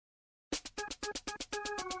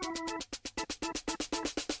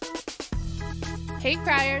Hey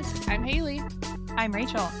Criers, I'm Haley. I'm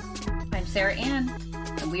Rachel. I'm Sarah Ann,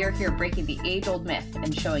 and we are here breaking the age-old myth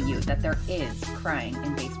and showing you that there is crying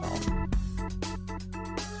in baseball.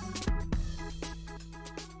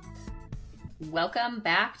 Welcome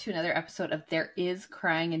back to another episode of There Is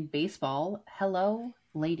Crying in Baseball. Hello,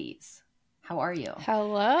 ladies. How are you?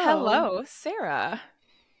 Hello. Hello, Sarah.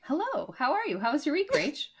 Hello. How are you? How was your week,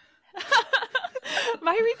 Rach?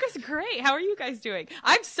 My week was great. How are you guys doing?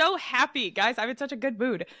 I'm so happy, guys. I'm in such a good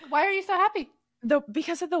mood. Why are you so happy?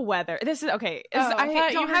 Because of the weather. This is okay. I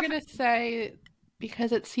thought you were going to say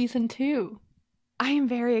because it's season 2. I am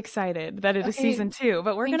very excited that it is season 2,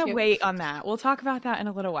 but we're going to wait on that. We'll talk about that in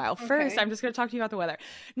a little while. First, I'm just going to talk to you about the weather.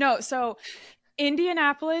 No, so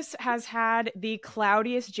Indianapolis has had the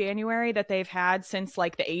cloudiest January that they've had since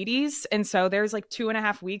like the 80s. And so there's like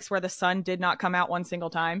 2.5 weeks where the sun did not come out one single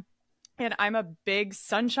time. And I'm a big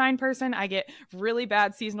sunshine person. I get really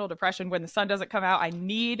bad seasonal depression when the sun doesn't come out. I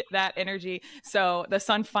need that energy. So the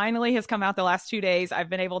sun finally has come out the last 2 days. I've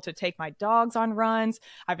been able to take my dogs on runs.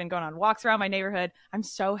 I've been going on walks around my neighborhood. I'm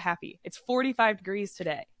so happy. It's 45 degrees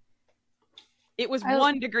today. It was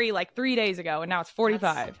 1 degree like 3 days ago, and now it's 45.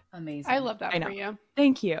 That's amazing. I love that for you.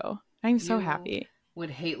 Thank you. I'm so happy.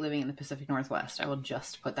 Would hate living in the Pacific Northwest. I will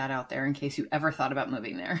just put that out there in case you ever thought about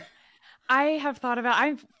moving there. I have thought about,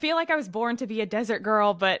 I feel like I was born to be a desert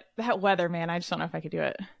girl, but that weather, man, I just don't know if I could do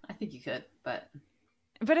it. I think you could, but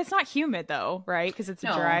it's not humid though, right? Because it's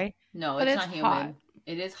dry. No, but it's not humid. Hot.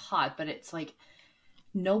 It is hot, but it's like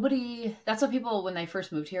nobody, that's what people, when they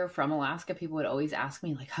first moved here from Alaska, people would always ask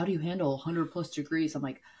me, like, how do you handle 100 plus degrees? I'm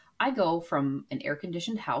like, I go from an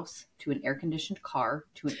air-conditioned house to an air-conditioned car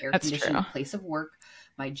to an air-conditioned place of work.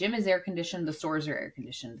 My gym is air-conditioned. The stores are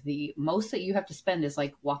air-conditioned. The most that you have to spend is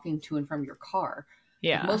like walking to and from your car.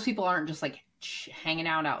 Yeah. Like, most people aren't just like hanging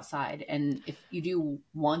out outside. And if you do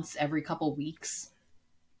once every couple weeks,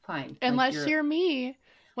 fine. Unless like you're me.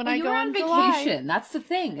 When I go on July. vacation. That's the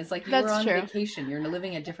thing. It's like you were on vacation. You're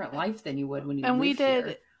living a different life than you would when you lived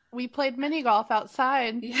here. We played mini golf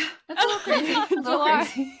outside. Yeah, that's a little crazy. That's a little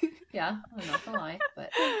crazy. Yeah, I'm not gonna lie,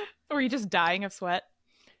 but were you just dying of sweat?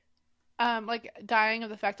 Like dying of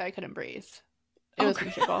the fact that I couldn't breathe. It was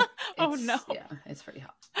miserable. Oh no. Yeah, it's pretty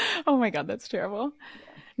hot. Oh my god, that's terrible.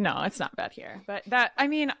 Yeah. No, it's not bad here. But that, I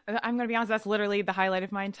mean, I'm gonna be honest, that's literally the highlight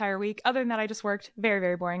of my entire week. Other than that, I just worked. Very,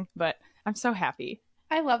 very boring. But I'm so happy.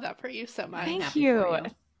 I love that for you so much. Thank you.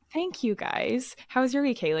 Thank you guys. How was your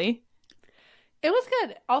week, Haley? It was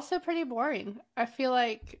good. Also pretty boring. I feel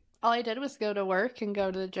like all I did was go to work and go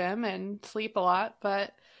to the gym and sleep a lot,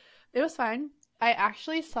 but it was fine. I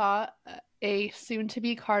actually saw a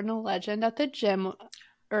soon-to-be Cardinal legend at the gym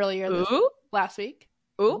earlier last week.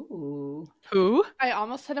 Ooh. Who? I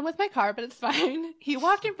almost hit him with my car, but it's fine. He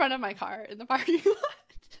walked in front of my car in the parking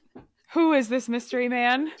lot. Who is this mystery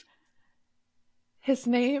man? His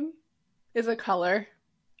name is a color.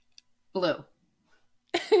 Blue.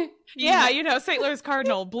 Yeah, you know, St. Louis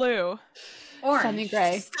Cardinal, blue. Orange. Sunny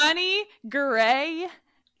gray. Sunny gray?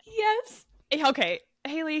 Yes. Okay,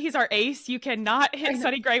 Haley, he's our ace. You cannot hit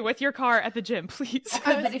Sunny Gray with your car at the gym, please.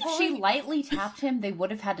 Okay, but if she lightly tapped him, they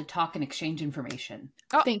would have had to talk and exchange information.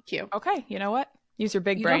 Oh, thank you. Okay, you know what? Use your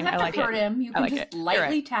big brain. You don't have to hurt him. You can just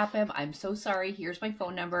lightly tap him. I'm so sorry. Here's my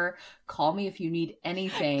phone number. Call me if you need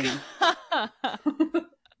anything.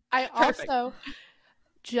 I also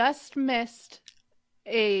just missed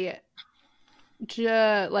a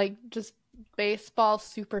just baseball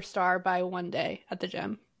superstar by one day at the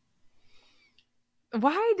gym.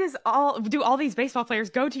 Why do all these baseball players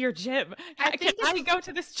go to your gym? Can I go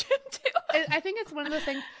to this gym too? I think it's one of those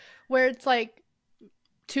things where it's like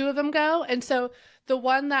 2 of them go, and so the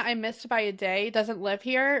one that I missed by a day doesn't live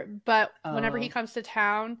here, but whenever he comes to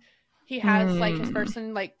town, he has like his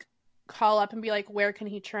person like call up and be like, where can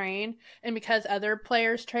he train? And because other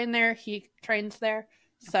players train there, he trains there.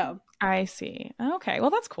 So I see. Okay, well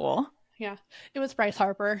that's cool. Yeah, it was Bryce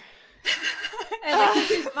Harper.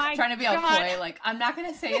 Trying to be all coy, like, I'm not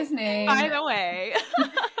going to say his name. By the way,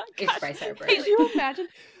 it's Bryce Harper. Can you imagine?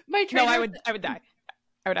 My trainer, no, I would die.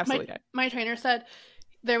 I would absolutely die. My trainer said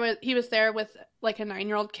he was there with like a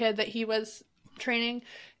 9-year-old kid that he was training,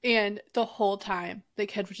 and the whole time the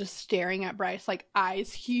kid was just staring at Bryce, like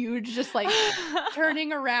eyes huge, just like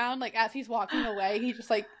turning around, like as he's walking away, he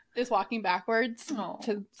just like is walking backwards to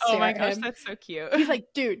stare oh my at gosh, him. that's so cute. He's like,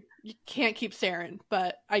 dude, you can't keep staring,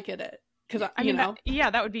 but I get it. Because I mean,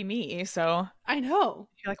 that would be me. So I know.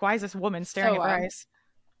 You're like, why is this woman staring at Bryce?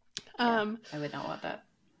 I would not want that.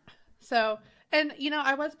 So, and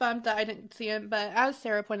I was bummed that I didn't see him, but as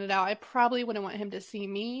Sarah pointed out, I probably wouldn't want him to see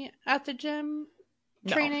me at the gym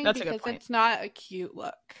training because it's not a cute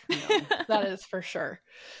look. No. That is for sure.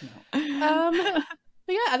 No.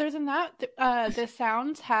 But yeah, other than that, the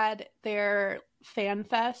Sounds had their fan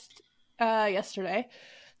fest yesterday,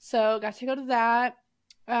 so got to go to that.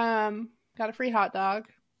 Got a free hot dog.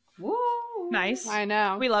 Woo! Nice. I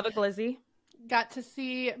know. We love a glizzy. Got to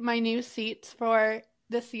see my new seats for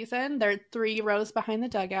this season. They're 3 rows behind the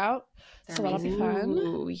dugout, so that'll be fun.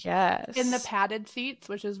 Ooh, yes. In the padded seats,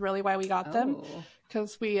 which is really why we got them,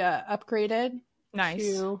 because we upgraded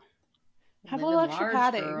to have a little extra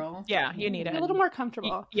padding. Girl. Yeah, you need it. A little more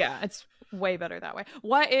comfortable. Yeah, it's way better that way.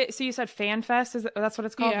 So you said Fan Fest? That's what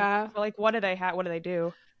it's called? Yeah. Like, what do they have? What do they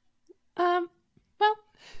do? Well,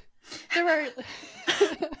 there were...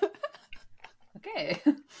 Okay.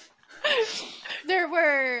 There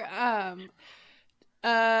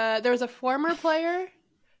was a former player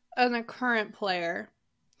and a current player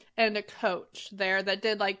and a coach there that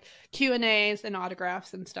did like Q&As and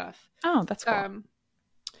autographs and stuff. Oh, that's cool.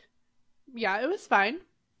 Yeah, it was fine.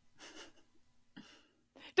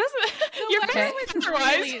 Your face was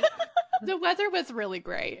surprised. The weather was really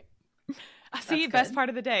great. See, best part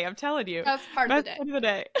of the day. I'm telling you. Best part of the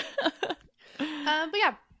day. But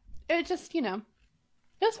yeah, it just, it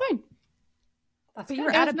was fine. But you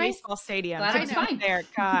were at a baseball stadium. Glad it's fine. There,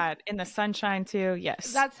 God, in the sunshine too.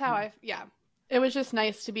 Yes. That's how it was just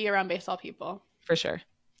nice to be around baseball people. For sure.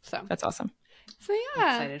 So that's awesome. So yeah.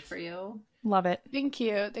 I'm excited for you. Love it. Thank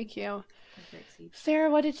you.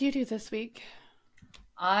 Sarah, what did you do this week?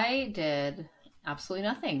 I did absolutely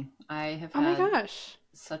nothing. I have had my gosh.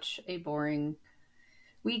 Such a boring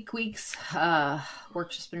weeks.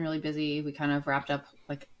 Work's just been really busy. We kind of wrapped up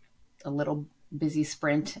like a little busy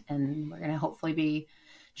sprint, and we're gonna hopefully be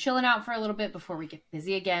chilling out for a little bit before we get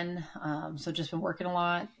busy again. So just been working a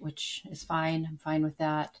lot, which is fine. I'm fine with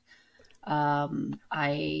that.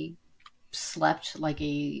 I slept like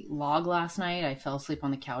a log last night. I fell asleep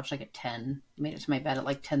on the couch like at 10, made it to my bed at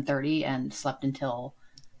like 10:30 and slept until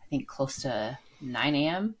I think close to 9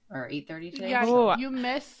 a.m. or 8:30 today. Yeah, so. You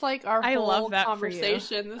missed like our whole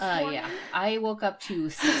conversation this morning. Yeah, I woke up to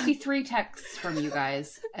 63 texts from you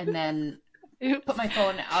guys, and then put my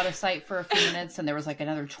phone out of sight for a few minutes, and there was like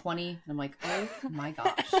another 20. And I'm like, oh my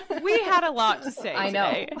gosh. We had a lot to say. I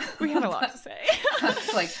know. Today. We had a lot to say. I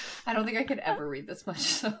was like, I don't think I could ever read this much.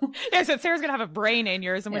 So yeah, so Sarah's gonna have a brain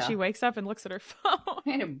aneurysm when she wakes up and looks at her phone.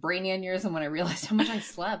 I had a brain aneurysm when I realized how much I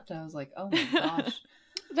slept. I was like, oh my gosh.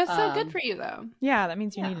 That's so good for you, though. Yeah, that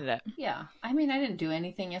means you needed it. Yeah. I mean, I didn't do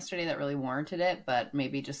anything yesterday that really warranted it, but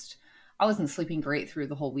maybe just I wasn't sleeping great through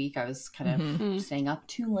the whole week. I was kind of staying up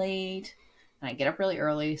too late. And I get up really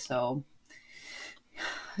early, so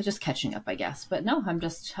just catching up, I guess. But no,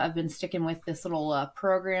 I've been sticking with this little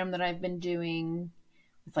program that I've been doing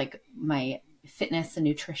with like my fitness and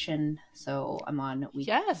nutrition. So I'm on week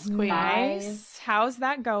 5. Nice. How's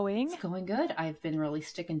that going? It's going good. I've been really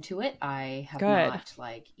sticking to it. I have not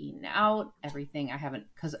like eaten out everything. I haven't,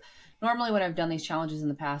 because normally when I've done these challenges in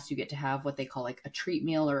the past, you get to have what they call like a treat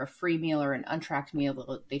meal or a free meal or an untracked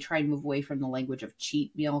meal. They try and move away from the language of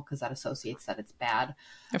cheat meal because that associates that it's bad.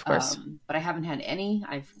 Of course. But I haven't had any.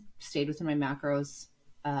 I've stayed within my macros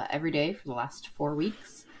every day for the last 4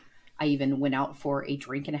 weeks. I even went out for a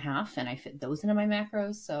drink and a half and I fit those into my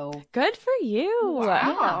macros. So good for you.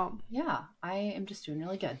 Wow. Yeah. I am just doing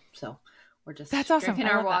really good. So we're just That's awesome. drinking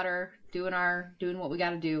our water, doing what we got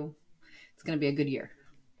to do. It's going to be a good year.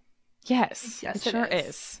 Yes, it sure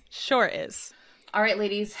is. Sure is. All right,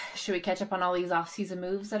 ladies, should we catch up on all these off-season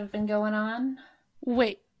moves that have been going on?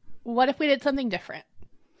 Wait, what if we did something different?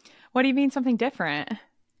 What do you mean something different?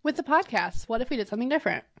 With the podcast, what if we did something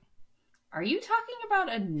different? Are you talking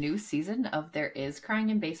about a new season of There Is Crying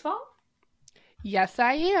in Baseball? Yes,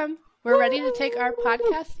 I am. We're ready to take our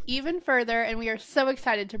podcast even further, and we are so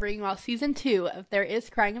excited to bring you all season 2 of There Is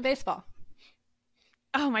Crying in Baseball.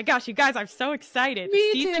 Oh my gosh, you guys, I'm so excited.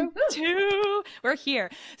 Me Season too. 2. We're here.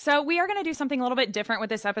 So we are going to do something a little bit different with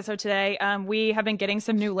this episode today. We have been getting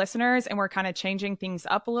some new listeners and we're kind of changing things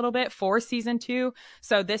up a little bit for season 2.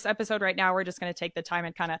 So this episode right now, we're just going to take the time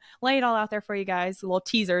and kind of lay it all out there for you guys, little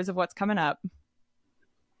teasers of what's coming up.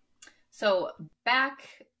 So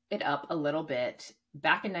back it up a little bit.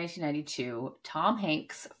 Back in 1992, Tom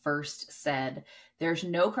Hanks first said, "There's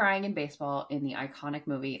no crying in baseball" in the iconic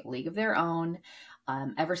movie League of Their Own.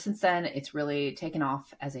 Ever since then, it's really taken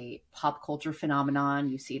off as a pop culture phenomenon.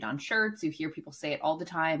 You see it on shirts. You hear people say it all the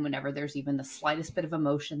time whenever there's even the slightest bit of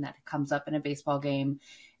emotion that comes up in a baseball game.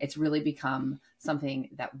 It's really become something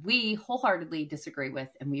that we wholeheartedly disagree with,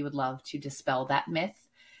 and we would love to dispel that myth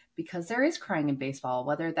because there is crying in baseball,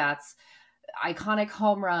 whether that's iconic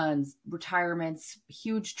home runs, retirements,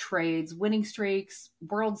 huge trades, winning streaks,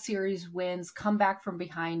 World Series wins, comeback from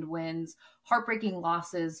behind wins, heartbreaking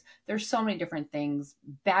losses. There's so many different things.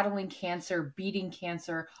 Battling cancer, beating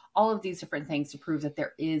cancer, all of these different things to prove that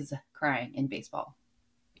there is crying in baseball.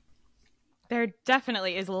 There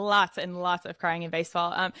definitely is lots and lots of crying in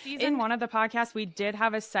baseball. In one of the podcasts, we did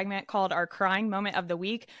have a segment called our crying moment of the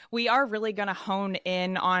week. We are really going to hone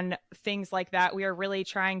in on things like that. We are really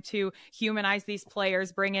trying to humanize these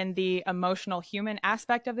players, bring in the emotional human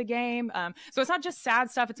aspect of the game. So it's not just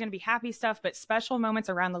sad stuff. It's going to be happy stuff, but special moments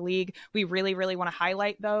around the league. We really, really want to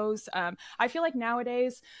highlight those. I feel like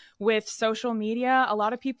nowadays with social media, a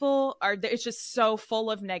lot of people it's just so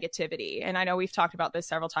full of negativity. And I know we've talked about this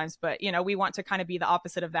several times, but we want to kind of be the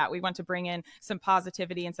opposite of that. We want to bring in some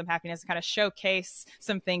positivity and some happiness and kind of showcase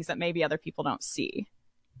some things that maybe other people don't see.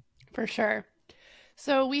 For sure.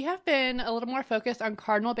 So we have been a little more focused on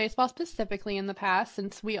Cardinal baseball specifically in the past,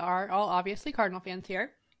 since we are all obviously Cardinal fans here.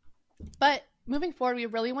 But moving forward, we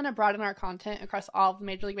really want to broaden our content across all of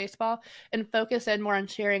Major League Baseball and focus in more on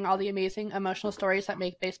sharing all the amazing emotional stories that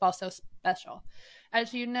make baseball so special.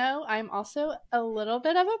 As you know, I'm also a little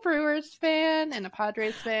bit of a Brewers fan and a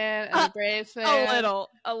Padres fan and a Braves fan. A little.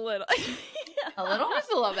 A little? Just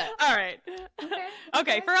a little bit. All right.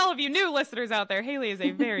 Okay. For all of you new listeners out there, Haley is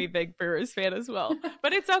a very big Brewers fan as well.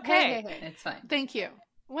 But it's okay. Hey. It's fine. Thank you.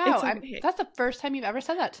 Wow, okay. That's the first time you've ever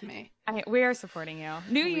said that to me. We are supporting you.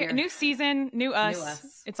 New year, new season, new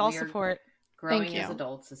us. It's all support. Growing as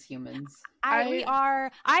adults, as humans. We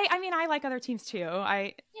are. I mean, I like other teams too.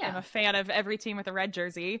 I am a fan of every team with a red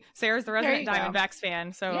jersey. Sarah's the resident Diamondbacks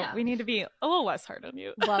fan, so we need to be a little less hard on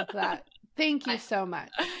you. Love that. Thank you so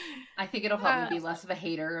much. I think it'll help me be less of a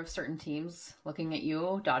hater of certain teams. Looking at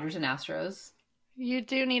you, Dodgers and Astros. You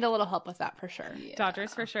do need a little help with that for sure. Yeah.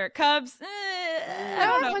 Dodgers for sure. Cubs. I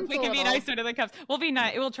don't know if we can be nicer to the Cubs. We'll be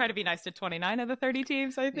nice. We'll try to be nice to 29 of the 30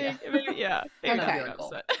 teams. I think. Yeah. Okay.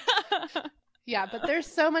 Yeah, but there's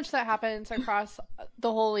so much that happens across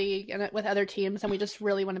the whole league and with other teams, and we just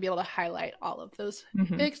really want to be able to highlight all of those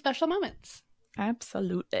big special moments.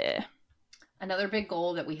 Absolutely. Another big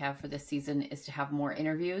goal that we have for this season is to have more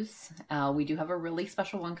interviews. We do have a really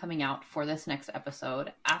special one coming out for this next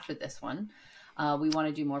episode after this one. We want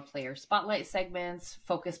to do more player spotlight segments,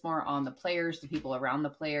 focus more on the players, the people around the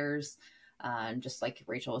players, and just like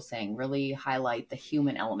Rachel was saying, really highlight the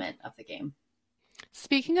human element of the game.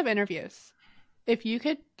 Speaking of interviews, if you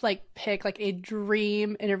could pick a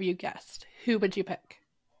dream interview guest, who would you pick?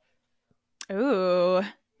 Ooh,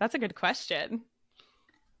 that's a good question.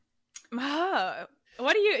 What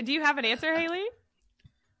do you have an answer, Haley?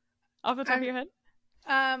 Off the top of your head?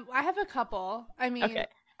 I have a couple. I mean, okay.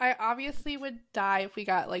 I obviously would die if we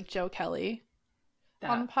got Joe Kelly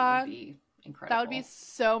on the pod. That would be incredible. That would be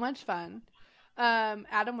so much fun.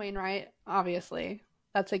 Adam Wainwright, obviously.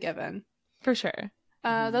 That's a given. For sure.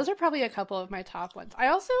 Those are probably a couple of my top ones. I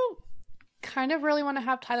also kind of really want to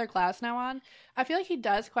have Tyler Glasnow on. I feel like he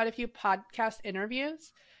does quite a few podcast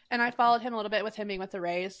interviews, and I followed him a little bit with him being with the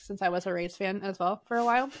Rays, since I was a Rays fan as well for a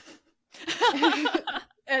while.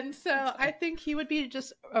 And so I think he would be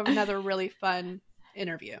just another really fun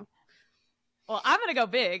interview. Well, I'm going to go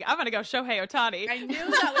big. I'm going to go Shohei Ohtani. I knew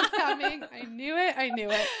that was coming. I knew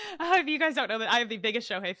it. If you guys don't know that I am the biggest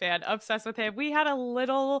Shohei fan, obsessed with him. We had a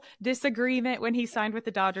little disagreement when he signed with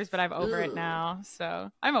the Dodgers, but I'm over it now. So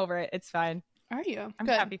I'm over it. It's fine. Are you? I'm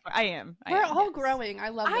happy for I am. We're all growing. I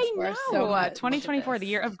love this for us so much. 2024, the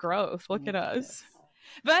year of growth. Look at us.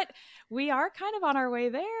 But we are kind of on our way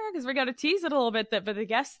there, because we're going to tease it a little bit. But the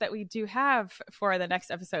guest that we do have for the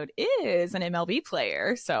next episode is an MLB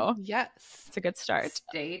player. So yes, it's a good start.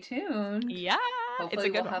 Stay tuned. Yeah.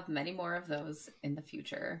 Hopefully we'll have many more of those in the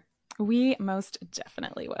future. We most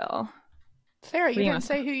definitely will. Sarah, you didn't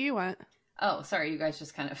say who you want. Oh, sorry. You guys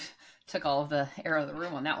just kind of took all of the air of the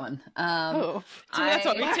room on that one. That's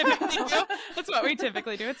what we typically do. That's what we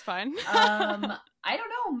typically do. It's fine. I don't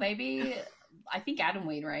know. Maybe... I think Adam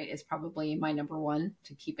Wainwright is probably my number one,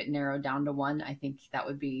 to keep it narrowed down to one. I think that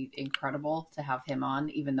would be incredible to have him on,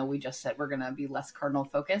 even though we just said we're going to be less Cardinal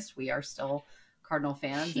focused. We are still Cardinal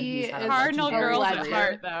fans. He and he's is Cardinal girl at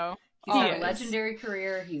heart, though. He's had a legendary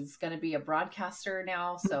career. He's going to be a broadcaster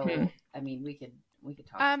now. So, I mean, we could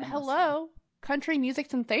talk. Hello, country music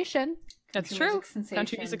sensation. That's true.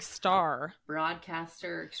 Country music star,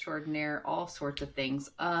 broadcaster extraordinaire, all sorts of things.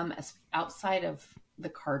 As outside of the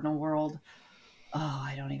Cardinal world,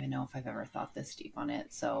 I don't even know if I've ever thought this deep on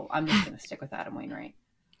it. So I'm just going to stick with Adam Wainwright.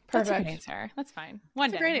 Perfect. That's a good answer. That's fine.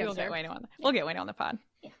 One day we'll get Wayno on the pod.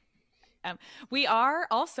 Yeah. We are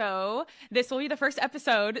also, this will be the first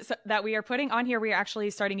episode that we are putting on here. We are actually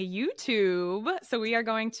starting a YouTube. So we are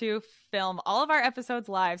going to film all of our episodes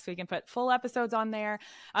live so we can put full episodes on there.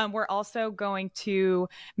 We're also going to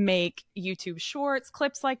make YouTube shorts,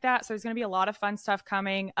 clips like that. So there's going to be a lot of fun stuff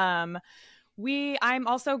coming. I'm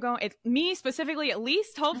also going, me specifically, at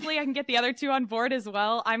least, hopefully I can get the other two on board as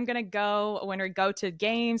well. I'm going to go, when we go to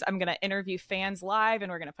games, I'm going to interview fans live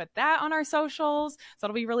and we're going to put that on our socials. So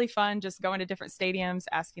it'll be really fun, just going to different stadiums,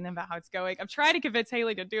 asking them about how it's going. I'm trying to convince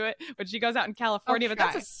Haley to do it when she goes out in California, but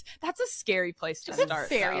that's a scary place to start.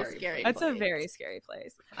 Scary. That's a very scary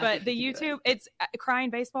place. But the YouTube, it's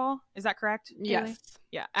Crying Baseball. Is that correct? Yes. Haley?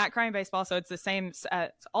 Yeah, at Crying Baseball. So it's the same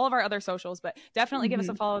as all of our other socials, but definitely give us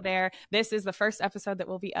a follow there. This is the first episode that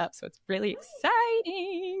will be up, so it's really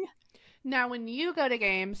exciting. Now, when you go to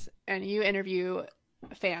games and you interview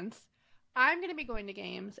fans, I'm going to be going to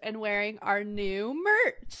games and wearing our new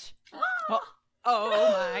merch. Oh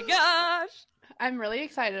my gosh. I'm really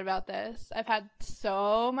excited about this. I've had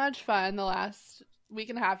so much fun the last week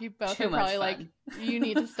and a half. You both are probably like, you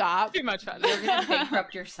need to stop. Too much fun. You're going to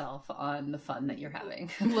bankrupt yourself on the fun that you're having.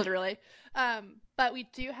 Literally. But we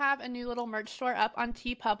do have a new little merch store up on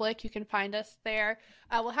TeePublic. You can find us there.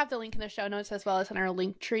 We'll have the link in the show notes as well as in our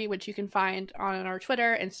link tree, which you can find on our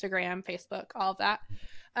Twitter, Instagram, Facebook, all of that.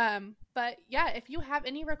 But yeah, if you have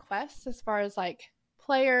any requests as far as like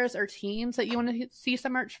players or teams that you want to see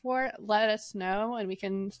some merch for, let us know and we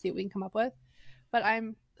can see what we can come up with. But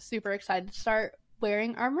I'm super excited to start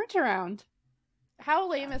wearing our merch around. How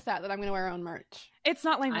lame is that I'm going to wear our own merch? It's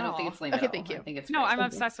not lame at all. I don't think it's lame at all. Thank you. I think it's great. I'm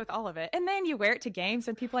obsessed with all of it. And then you wear it to games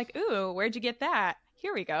and people are like, ooh, where'd you get that?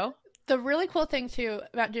 Here we go. The really cool thing too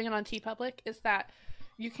about doing it on TeePublic is that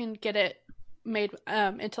you can get it made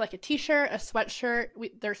into like a t-shirt, a sweatshirt.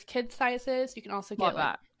 There's kid sizes. You can also get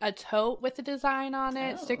like a tote with a design on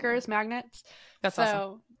it, stickers, magnets. That's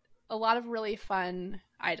awesome. A lot of really fun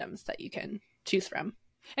items that you can choose from.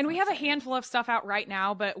 And we have a handful of stuff out right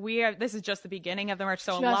now, but this is just the beginning of the merch.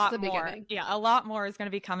 So a lot more. Yeah, a lot more is going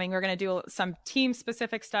to be coming. We're going to do some team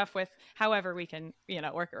specific stuff with however we can,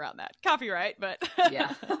 work around that. Copyright, but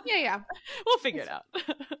yeah. Yeah. We'll figure it out.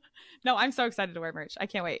 No, I'm so excited to wear merch. I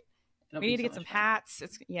can't wait. We need to get some hats.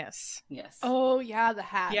 Yes. Oh yeah, the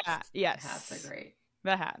hats. Yeah, yes. The hats are great.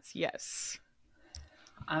 The hats, yes.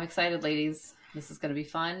 I'm excited, ladies. This is going to be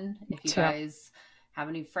fun. If you guys have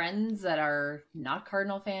any friends that are not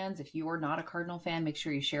Cardinal fans, if you are not a Cardinal fan, make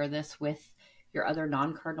sure you share this with your other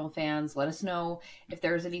non-Cardinal fans. Let us know if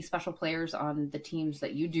there's any special players on the teams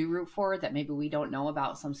that you do root for that maybe we don't know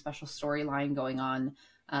about, some special storyline going on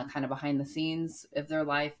kind of behind the scenes of their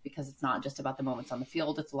life, because it's not just about the moments on the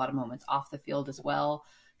field. It's a lot of moments off the field as well.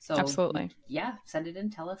 So absolutely. Yeah, send it in.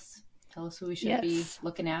 Tell us who we should be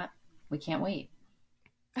looking at. We can't wait.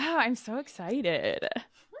 Oh, I'm so excited.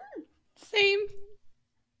 Same.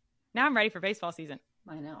 Now I'm ready for baseball season.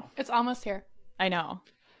 I know. It's almost here. I know.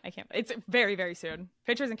 I can't. It's very, very soon.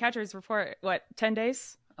 Pitchers and catchers report, 10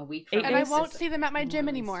 days? A week. 8 days? And I won't see them at my gym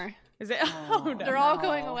anymore. Is it? Oh, no. They're all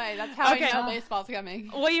going away. That's how I know baseball's coming.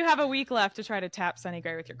 Well, you have a week left to try to tap Sonny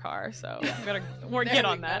Gray with your car, so you better get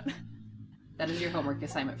on that. That is your homework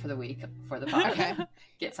assignment for the week for the podcast. Okay.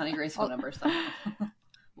 Get Sonny Gray's phone number somehow.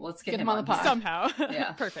 Let's get him on the pod. Somehow.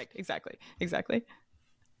 Yeah. Perfect. Exactly.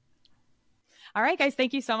 All right, guys,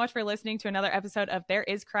 thank you so much for listening to another episode of There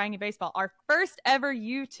Is Crying in Baseball, our first ever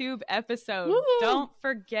YouTube episode. Woo! Don't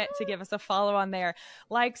forget to give us a follow on there.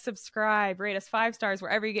 Like, subscribe, rate us 5 stars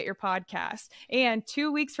wherever you get your podcast. And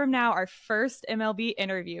 2 weeks from now, our first MLB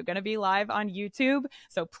interview going to be live on YouTube.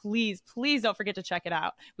 So please, please don't forget to check it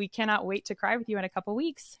out. We cannot wait to cry with you in a couple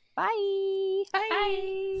weeks. Bye.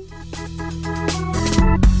 Bye.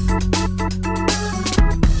 Bye.